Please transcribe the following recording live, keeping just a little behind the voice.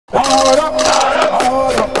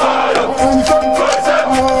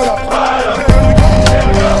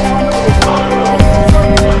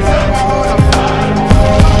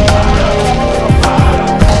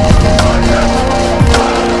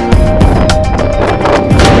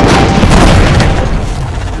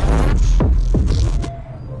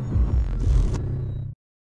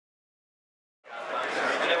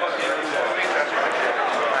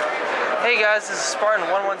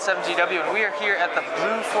GW, and we are here at the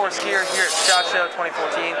Blue Force Gear here at SHOT Show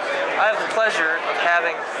 2014. I have the pleasure of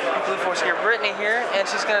having Blue Force Gear Brittany here, and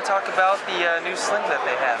she's going to talk about the new sling that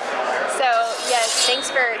they have. So yes, thanks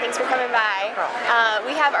for coming by.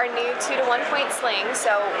 We have our new 2-to-1 point sling.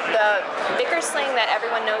 So the Vickers sling that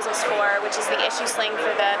everyone knows us for, which is the issue sling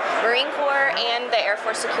for the Marine Corps and the Air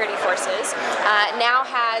Force Security Forces, now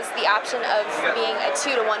has the option of being a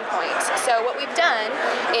 2-to-1 point. So what we've done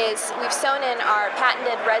is we've sewn in our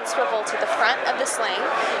patented red swivel to the front of the sling,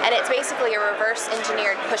 and it's basically a reverse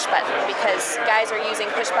engineered push button because guys are using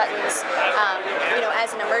push buttons,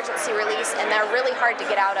 as an emergency release, and they're really hard to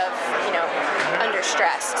get out of, under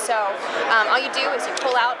stress. So all you do is you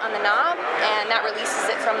pull out on the knob, and that releases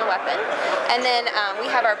it from the weapon. And then we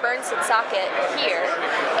have our burn stud socket here,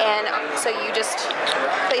 and so you just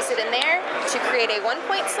place it in there to create a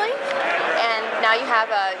 1-point sling, and now you have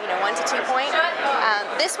a 1 to 2 point.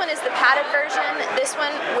 This one is the padded version. This one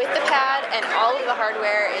with the pad and all of the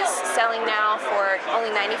hardware is selling now for only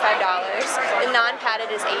 $95. The non-padded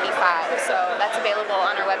is $85, so that's available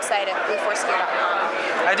on our website at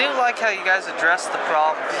blueforcegear.com. I do like how you guys address the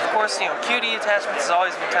problem. Of course, QD attachments has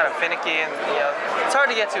always been kind of finicky, and it's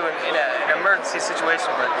hard to get to in an emergency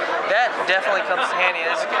situation, but that definitely comes in handy.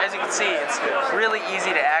 As you can see, it's really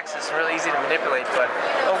easy to access and really easy to manipulate, but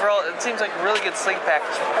overall, it seems like a really good sling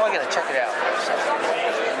package. We're probably going to check it out. So,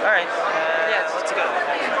 all right, let's go.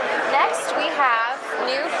 Next, we have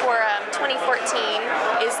new for 2014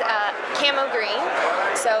 is camo green.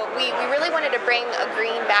 So we really wanted to bring a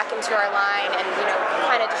green back into our line, and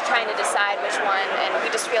kind of just trying to decide which one, and we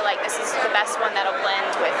just feel like this is the best one that'll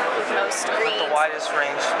blend with most greens. The widest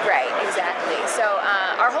range. Right, exactly. So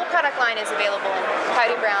our whole product line is available in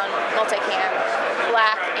Cloudy Brown, Multicam,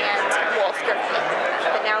 Black, and Wolf Green.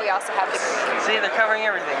 But now we also have the green. See, they're covering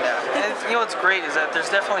everything now. And what's great is that there's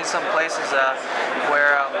definitely some places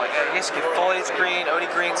where, I guess you could foliage green,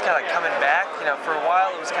 OD green's kind of coming back. For a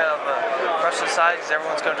while it was kind of brushed aside because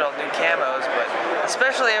everyone's going to all new camos, but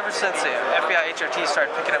especially ever since the FBI HRT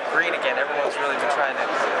started picking up green again, everyone's really been trying to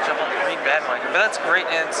jump on the green bandwagon. But that's great,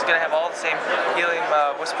 and it's going to have all the same helium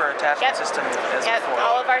whisper attachment system as before.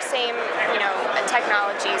 All of our same,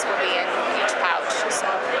 technologies will be in each pouch. So.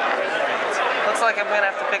 Looks like I'm going to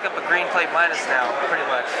have to pick up a green plate minus now, pretty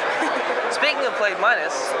much. Speaking of plate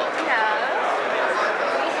minus, we have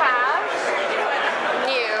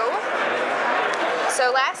new. So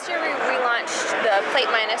last year we relaunched the Plate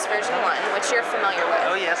Minus version 1, which you're familiar with.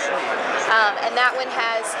 Oh yes, and that one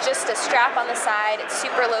has just a strap on the side. It's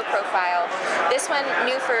super low profile. This one,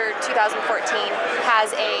 new for 2014,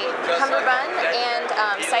 has a cummerbund and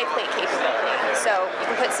side plate capability. So you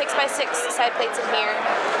can put 6x6 side plates in here.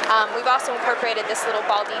 We've also incorporated this little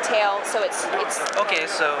ball detail, so it's okay.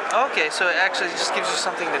 So it actually just gives you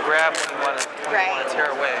something to grab when you want to tear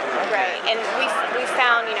away. Okay. Right, and we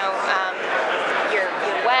found you're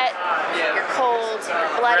wet, you're cold,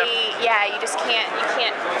 bloody. Yeah, you can't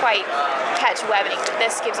quite catch webbing. But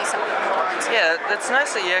this gives you something to hold on to. Yeah, that's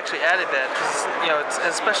nice that you actually added that, because it's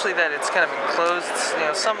especially that it's kind of enclosed.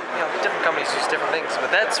 Some different companies use different things,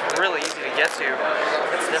 but that's really easy to get to.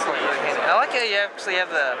 It's definitely really handy. I like how you actually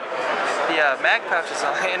have the mag pouches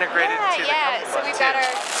integrated into the cummerbund. So we've got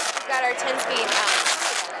our 10-speed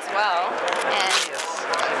as well, and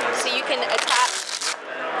so you can attach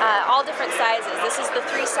all different sizes. This is the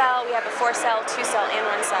 3-cell. We have a 4-cell, 2-cell, and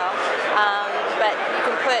 1-cell. But you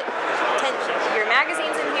can put your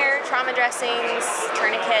magazines in here, trauma dressings,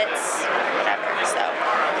 tourniquets, whatever. So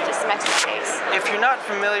just some extra space. If you're not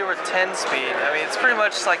familiar with 10-speed, it's pretty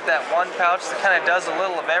much like that one pouch that kind of does a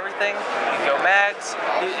little of everything. You can go mags,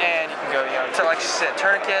 and you can go, like you said,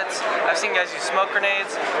 tourniquets. I've seen guys use smoke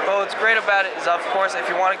grenades. But what's great about it is, of course, if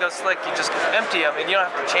you want to go slick, you just empty them, and you don't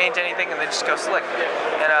have to change anything, and they just go slick.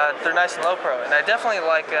 And they're nice and low pro. And I definitely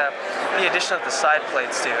like the addition of the side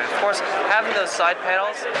plates too. And of course, having those side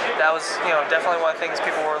panels, that was definitely one of the things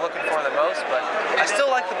people were looking for the most. But I still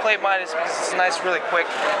like the Plate Minus because it's nice, really quick.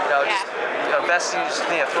 Best you just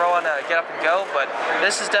throw on, get up and go. But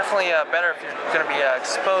this is definitely better if you're going to be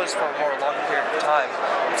exposed for a more longer period of time.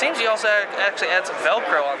 It seems you also actually add some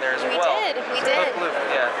Velcro on there as well. We did. Hook loop,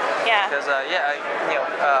 yeah. Because I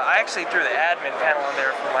actually threw the admin panel on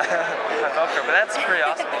there for my Velcro, but that's pretty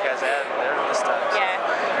awesome you guys added there this time. Yeah.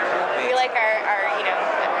 We like our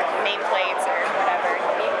nameplates or whatever.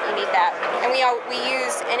 You need that. And we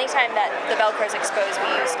use, anytime that the Velcro is exposed,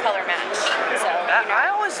 we use color match. So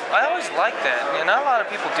I always like that. Not a lot of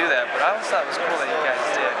people do that, but I always thought it was cool that you guys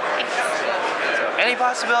did. So, any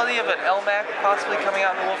possibility of an LMAC possibly coming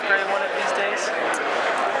out in the Wolf Gray one of these days?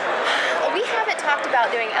 We haven't talked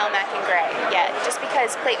about doing LMAC in gray yet, just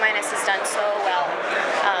because Plate Minus has done so well.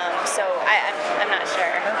 So I'm not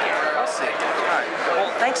sure. Okay, we'll see. All right.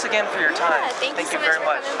 Well, thanks again for your time. Yeah, thank you so very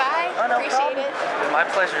much for coming by. Oh, no Appreciate problem. it. My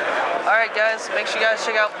pleasure. All right, guys. Make sure you guys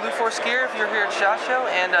check out Blue Force Gear if you're here at SHOT Show,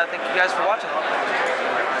 and thank you guys for watching.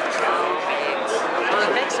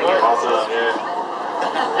 Thanks again. Awesome, yeah.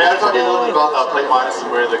 Yeah, I talked a little bit about Plate Minus and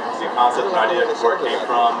where the concept and idea of where it came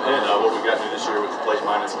from, and what we got to do this year with the Plate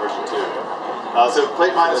Minus version 2. So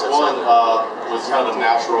Plate Minus 1 was kind of a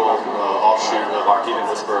natural offshoot of our Heat and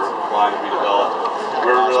Whisper line that we developed. We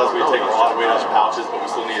realized we'd taken a lot of weight out of the pouches, but we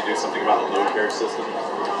still needed to do something about the load carriage system.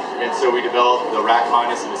 And so we developed the Rack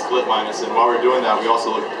Minus and the Split Minus, and while we were doing that, we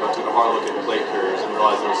also took a hard look at the plate carriers and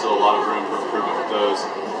realized there was still a lot of room for improvement with those.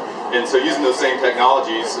 And so using those same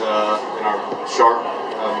technologies in our sharp,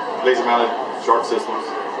 laser-mounted sharp systems,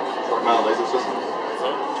 sharp-mounted laser systems,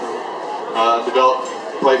 developed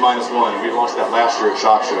Plate Minus 1. We launched that last year at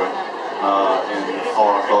SHOT Show in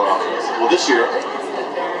all our color options. Well, this year,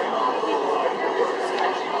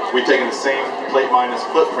 we've taken the same Plate Minus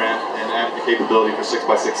footprint and added the capability for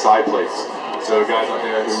 6x6 side plates. So guys out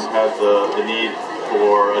there who have the need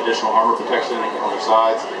for additional armor protection on their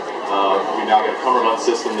sides, we now got a cummerbund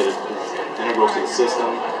system that is integral to the system.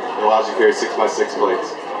 It allows you to carry 6x6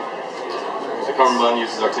 plates. The cummerbund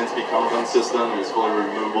uses our 10-speed cummerbund system. It's fully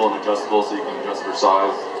removable and adjustable, so you can adjust for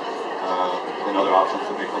size and other options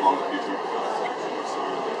that may come along in the future.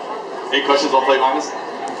 Any questions on Plate Minus?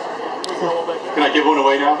 Can I give one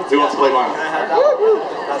away now? Who wants to play Minus?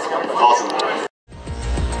 Awesome.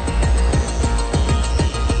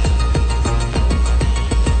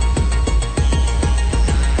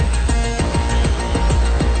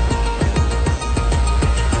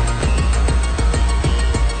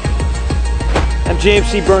 James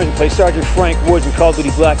C. Burns and play Sergeant Frank Woods in Call of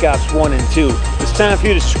Duty Black Ops 1 and 2. It's time for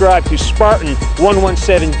you to subscribe to Spartan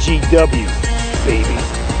 117GW, baby.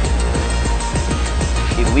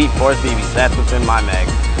 Elite Force BBs, that's what's in my mag.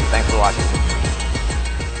 Thanks for watching.